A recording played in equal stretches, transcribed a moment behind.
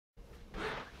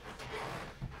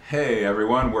Hey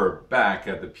everyone, we're back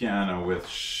at the piano with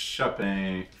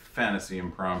Chopin Fantaisie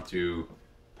Impromptu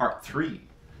Part 3.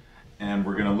 And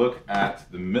we're going to look at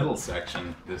the middle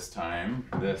section this time.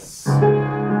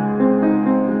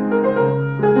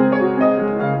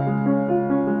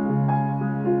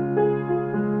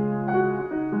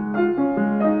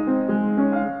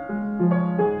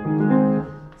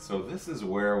 So this is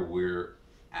where we're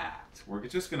at. We're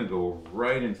just going to go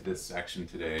right into this section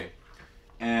today.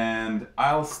 And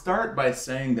I'll start by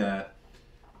saying that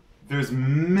there's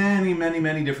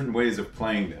many different ways of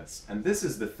playing this. And this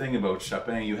is the thing about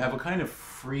Chopin. You have a kind of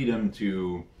freedom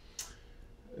to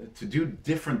do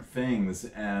different things,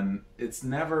 and it's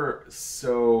never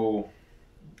the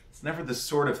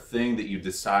sort of thing that you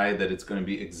decide that it's going to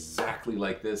be exactly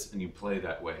like this and you play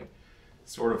that way.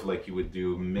 Sort of like you would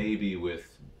do maybe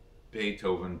with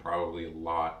Beethoven, probably a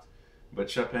lot. But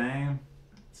Chopin,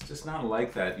 it's just not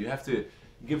like that. You have to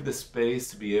give the space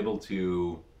to be able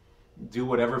to do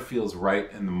whatever feels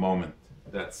right in the moment.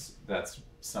 That's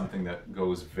something that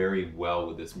goes very well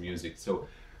with this music. So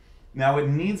now it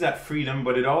needs that freedom,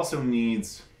 but it also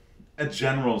needs a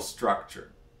general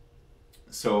structure.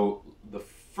 So the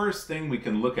first thing we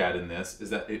can look at in this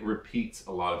is that it repeats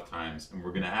a lot of times, and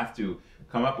we're going to have to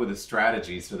come up with a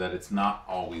strategy so that it's not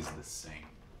always the same.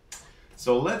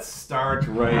 So let's start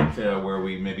right where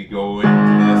we maybe go into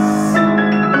this.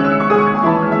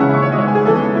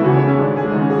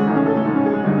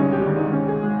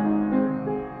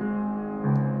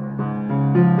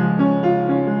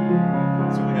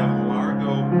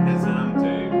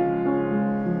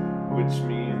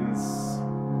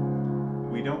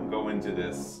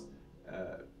 This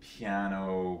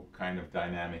piano kind of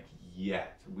dynamic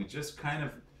yet. We just kind of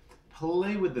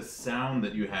play with the sound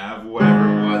that you have,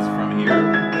 whatever it was from here.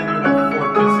 Then you have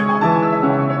fortissimo.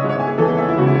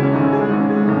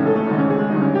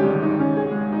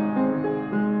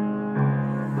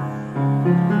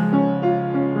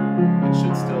 It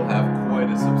should still have quite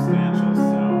a substantial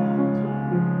sound.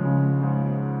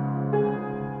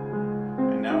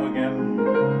 And now again.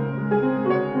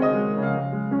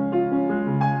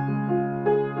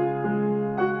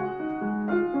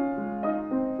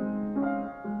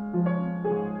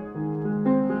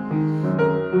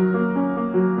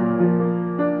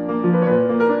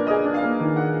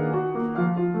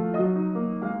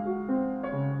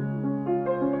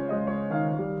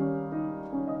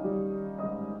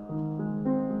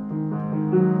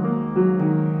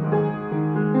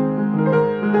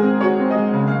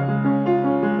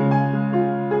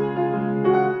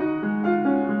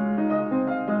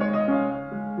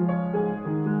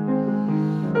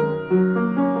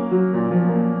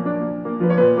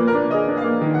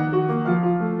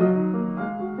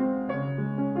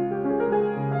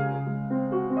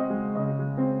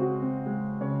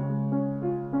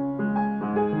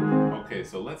 Okay,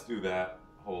 so let's do that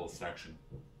whole section.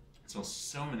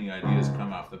 So many ideas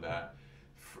come off the bat.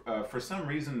 For some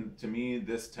reason, to me,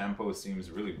 this tempo seems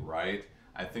really right.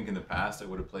 I think in the past I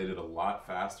would have played it a lot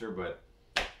faster, but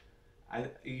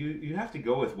you have to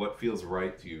go with what feels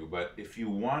right to you. But if you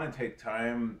want to take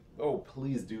time, oh,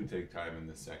 please do take time in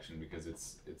this section, because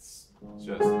it's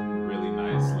just really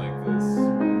nice like this.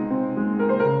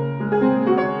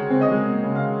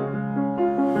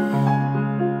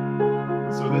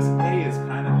 So this A is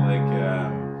kind of like,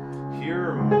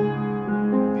 here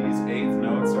these eighth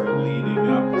notes are leading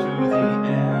up to the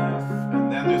F,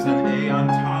 and then there's an A on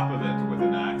top of it with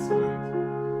an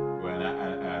accent. Well,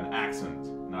 an accent,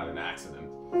 not an accident.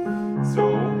 So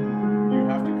you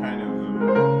have to kind of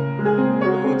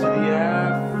go to the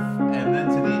F, and then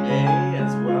to the A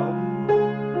as well.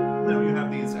 Now you have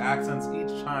these accents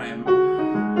each time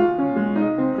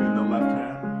in the left hand.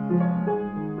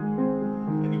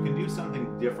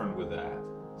 Something different with that.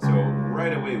 So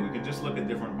right away we can just look at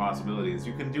different possibilities.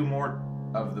 You can do more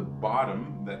of the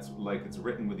bottom, that's like it's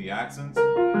written with the accents. H.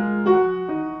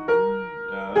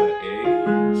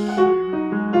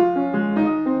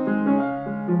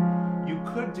 You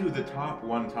could do the top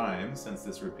one time, since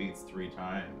this repeats 3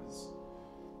 times.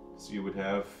 So you would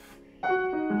have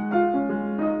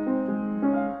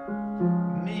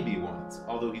maybe once,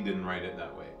 although he didn't write it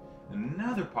that way.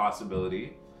 Another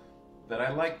possibility that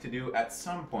I like to do at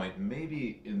some point,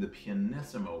 maybe in the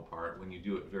pianissimo part when you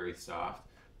do it very soft,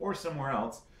 or somewhere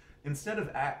else, instead of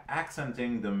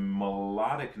accenting the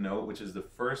melodic note, which is the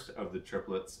first of the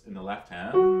triplets in the left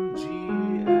hand, G,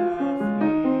 F, E,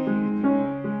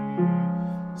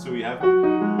 D. So we have,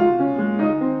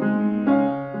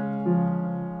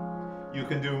 you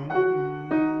can do,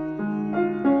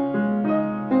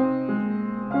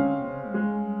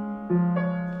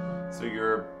 so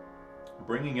you're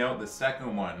bringing out the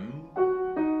second one,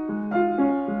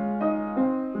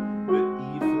 the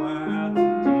E flat, D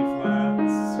flat,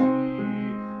 C,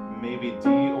 maybe D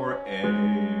or A.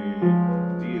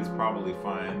 D is probably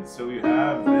fine. So you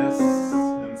have this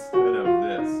instead of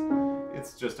this.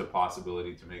 It's just a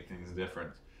possibility to make things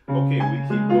different. Okay, we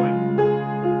keep going.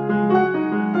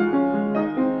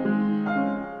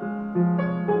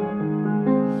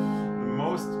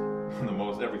 The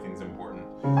most everything's important,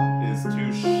 is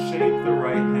to shape the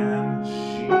right hand,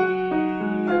 G,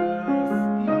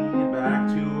 F, E, back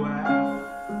to F.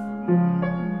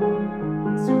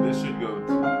 So this should go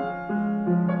to,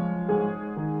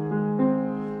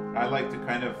 I like to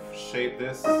kind of shape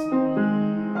this.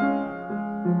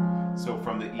 So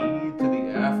from the E to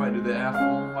the F, I do the F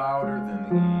louder than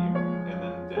the E, and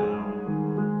then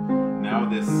down. Now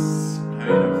this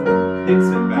kind of picks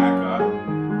it back up.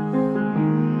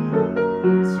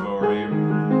 Sorry.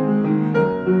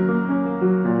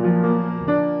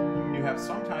 You have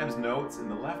sometimes notes in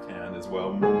the left hand as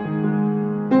well.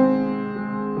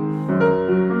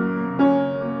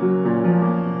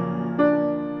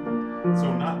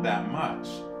 So not that much,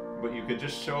 but you could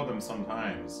just show them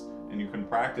sometimes, and you can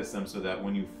practice them so that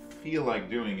when you feel like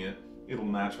doing it, it'll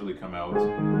naturally come out.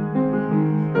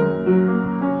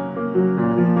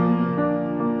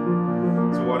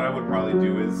 So what I would probably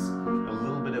do is a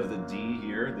little bit of the D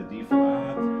here, the D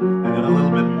flat, and then a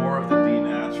little bit more of the D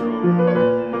natural.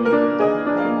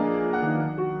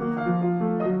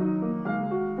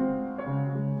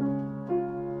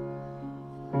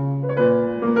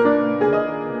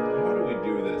 How do we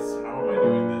do this? How am I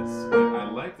doing this? I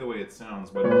like the way it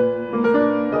sounds, but I don't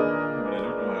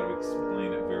know how to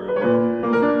explain it very well.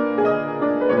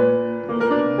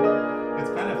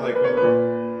 It's kind of like you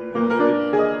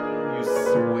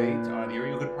wait on here.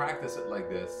 You could practice it like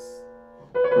this.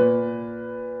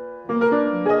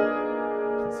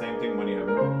 Same thing when you have.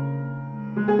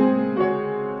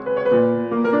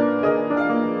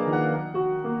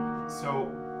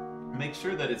 So make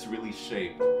sure that it's really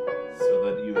shaped so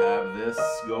that you have this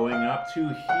going up to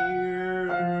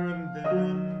here and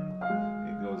then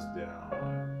it goes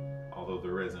down. Although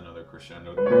there is another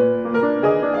crescendo. So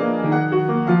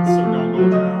don't go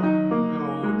down. Go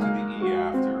to the E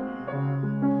after.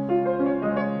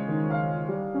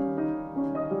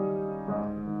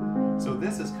 So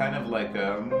this is kind of like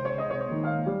a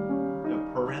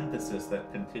parenthesis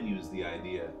that continues the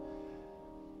idea.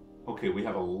 Okay, we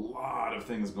have a lot of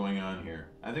things going on here.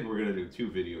 I think we're going to do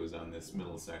 2 videos on this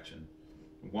middle section.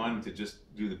 One to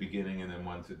just do the beginning, and then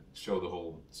one to show the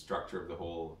whole structure of the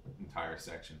whole entire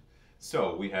section.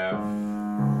 So we have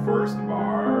first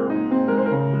bar,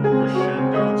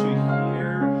 crescendo to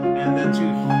here, and then to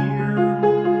here.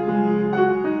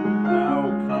 Now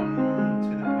come to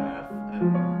the F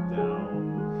and down.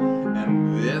 And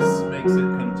this makes it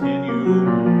continue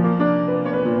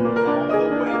all the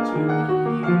way to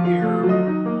here.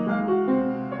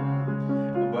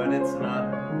 But it's not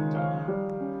done.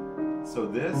 So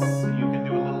this, you can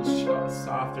do a little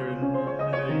softer.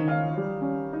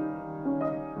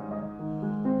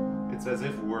 It's as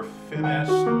if we're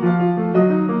finished.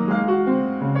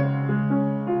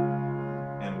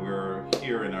 And we're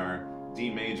here in our D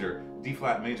major, D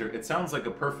flat major. It sounds like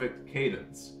a perfect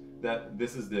cadence. That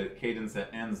this is the cadence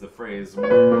that ends the phrase.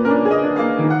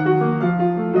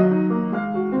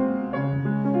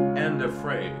 End of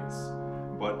phrase.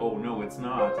 But oh no, it's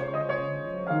not.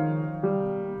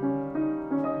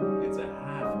 It's a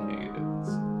half cadence.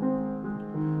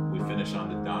 We finish on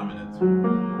the dominant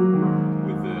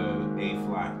with the A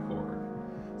flat chord.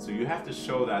 So you have to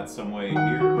show that some way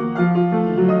here.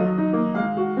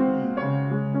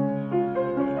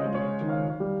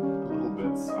 A little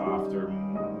bit softer.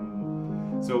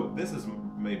 So this is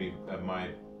maybe my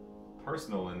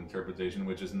personal interpretation,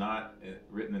 which is not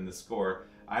written in the score.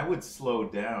 I would slow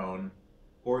down,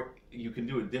 or you can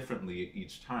do it differently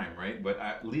each time, right? But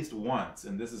at least once,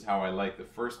 and this is how I like the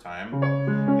first time,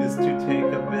 is to take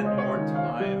a bit more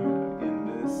time in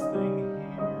this thing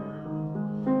here.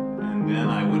 And then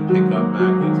I would pick up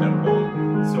back the tempo.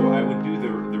 So I would do the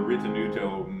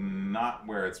ritenuto not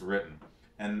where it's written.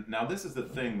 And now this is the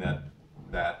thing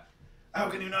that how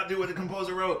can you not do what the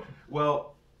composer wrote?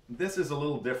 Well, this is a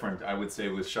little different, I would say,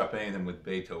 with Chopin than with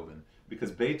Beethoven.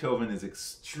 Because Beethoven is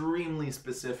extremely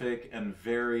specific and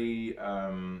very,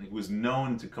 he was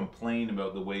known to complain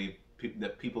about the way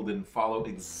that people didn't follow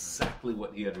exactly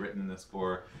what he had written in the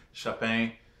score.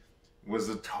 Chopin was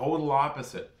the total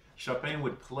opposite. Chopin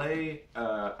would play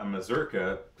a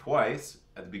mazurka twice,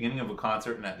 at the beginning of a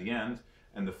concert and at the end.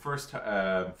 And the first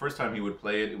time he would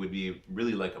play it, it would be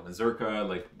really like a mazurka,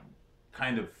 like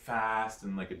kind of fast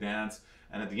and like a dance.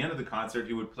 And at the end of the concert,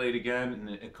 he would play it again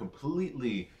in a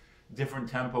completely different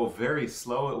tempo, very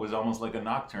slow. It was almost like a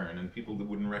nocturne, and people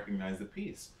wouldn't recognize the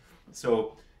piece.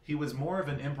 So he was more of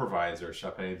an improviser,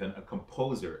 Chopin, than a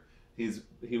composer.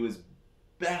 He was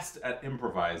best at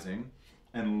improvising,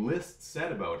 and Liszt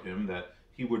said about him that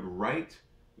he would write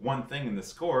one thing in the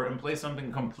score and play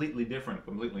something completely different,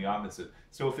 completely opposite.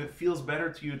 So if it feels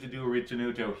better to you to do a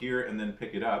ritenuto here and then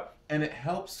pick it up, and it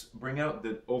helps bring out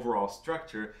the overall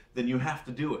structure, then you have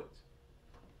to do it.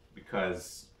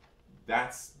 Because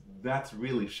that's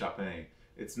really Chopin.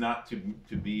 It's not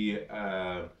to be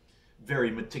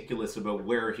very meticulous about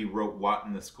where he wrote what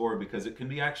in the score, because it can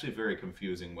be actually very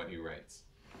confusing what he writes.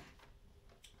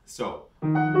 So you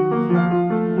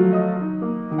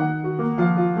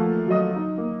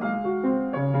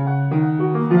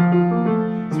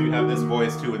have this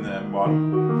voice too in the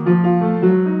bottom.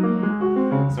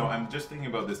 So I'm just thinking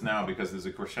about this now because there's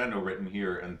a crescendo written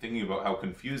here, and thinking about how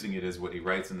confusing it is what he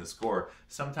writes in the score.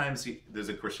 Sometimes there's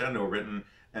a crescendo written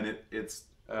and it's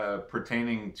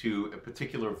pertaining to a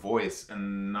particular voice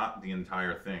and not the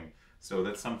entire thing. So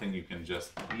that's something you can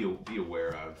just be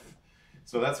aware of.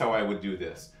 So that's how I would do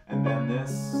this. And then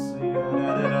this, you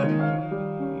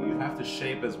have to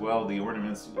shape as well the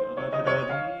ornaments.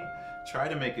 Try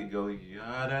to make it go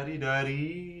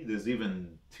ya-da-dee-da-dee. There's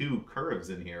even 2 curves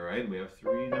in here, right? We have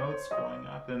 3 notes going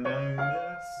up and then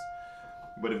this.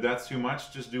 But if that's too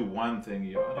much, just do one thing,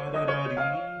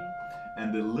 ya-da-da-da-dee.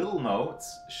 And the little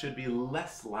notes should be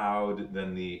less loud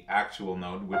than the actual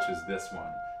note, which is this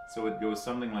one. So it goes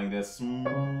something like this. Now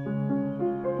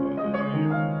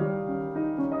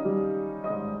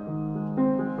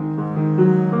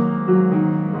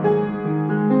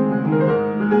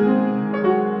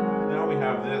we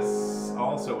have this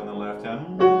also in the left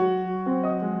hand.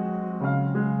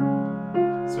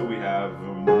 So we have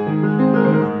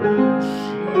G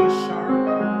sharp,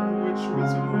 which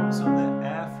resolves on the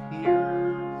F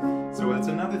here. So it's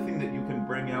another thing that you can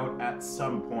bring out at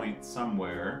some point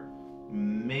somewhere.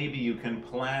 Maybe you can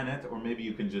plan it, or maybe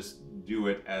you can just do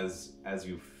it as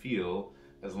you feel,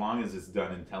 as long as it's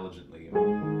done intelligently.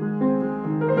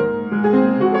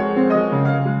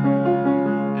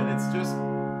 And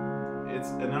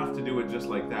it's enough to do it just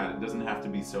like that. It doesn't have to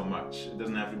be so much. It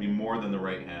doesn't have to be more than the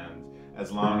right hand,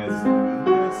 as long as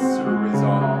this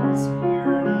resolves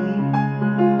here.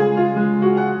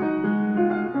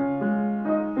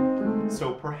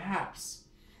 So perhaps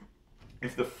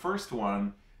if the first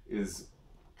one is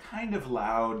kind of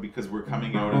loud because we're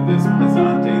coming out of this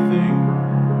pesante thing,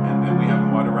 and then we have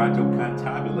moderato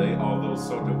cantabile, although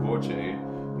sotto voce. We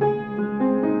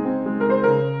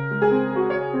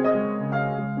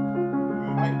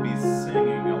might be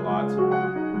singing a lot.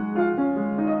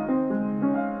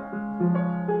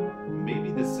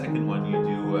 Maybe the second one you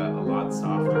do a lot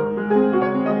softer.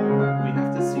 We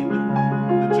have to see with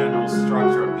the general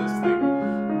structure of this thing.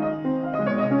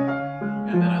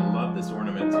 And then I love this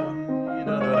ornament.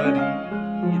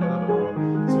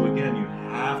 So again, you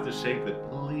have to shape it.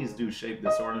 Please do shape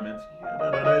this ornament.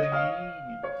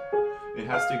 It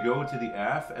has to go to the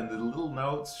F, and the little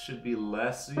notes should be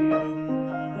less. This is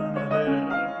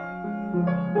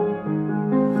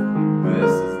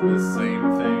the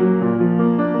same thing.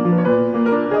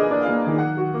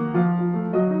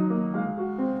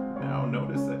 Now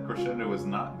notice that crescendo is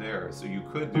not there, so you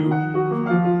could do.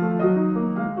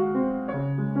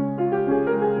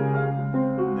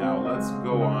 Now let's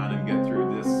go on and get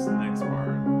through this next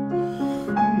part.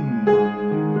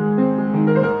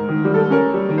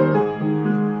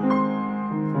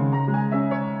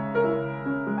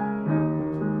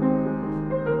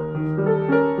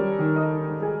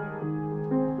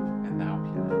 And now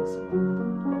pianissimo.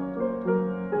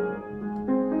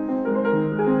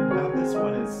 Now this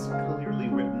one is clearly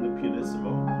written the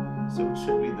pianissimo, so it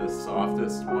should be the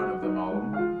softest one of them all.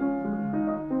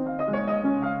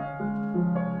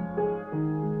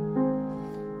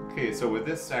 Okay, so with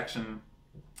this section,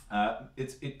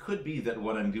 it could be that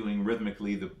what I'm doing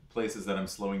rhythmically, the places that I'm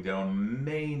slowing down,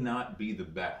 may not be the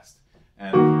best.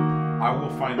 And I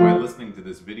will find by listening to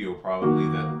this video probably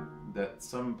that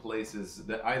some places,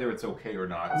 that either it's okay or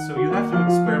not. So you have to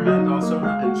experiment also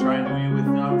and try and do it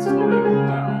without slowing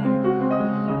down.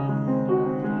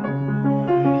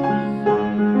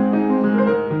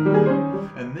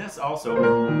 And this also,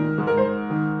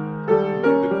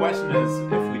 the question is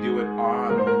if we do it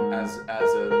on as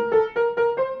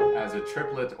a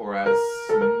triplet or as,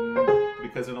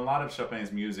 because in a lot of Chopin's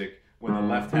music, when the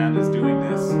left hand is doing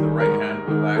this, the right hand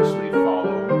will actually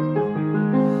follow.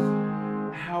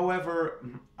 However,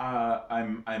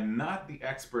 I'm not the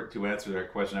expert to answer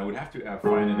that question. I would have to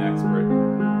find an expert,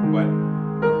 but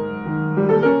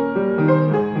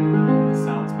it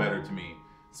sounds better to me.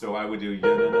 So I would do ya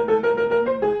na na na na na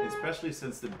na na, especially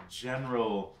since the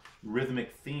general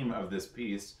rhythmic theme of this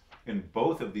piece in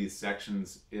both of these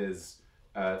sections is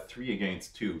 3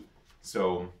 against 2.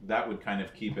 So that would kind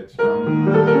of keep it.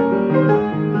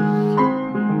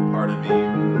 Pardon me.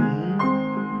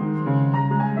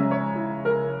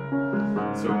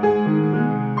 So what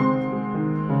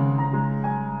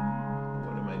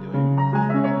am I doing?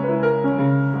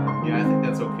 Yeah, I think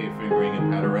that's okay, fingering in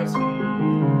Paderewski.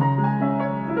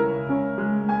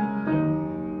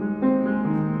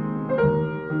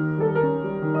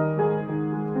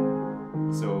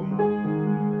 So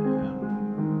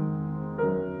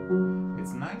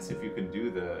it's nice if you can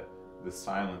do the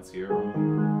silence here.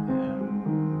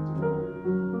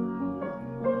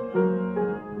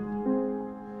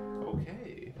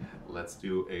 Okay, let's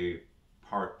do a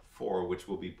part 4, which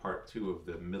will be part 2 of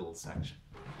the middle section.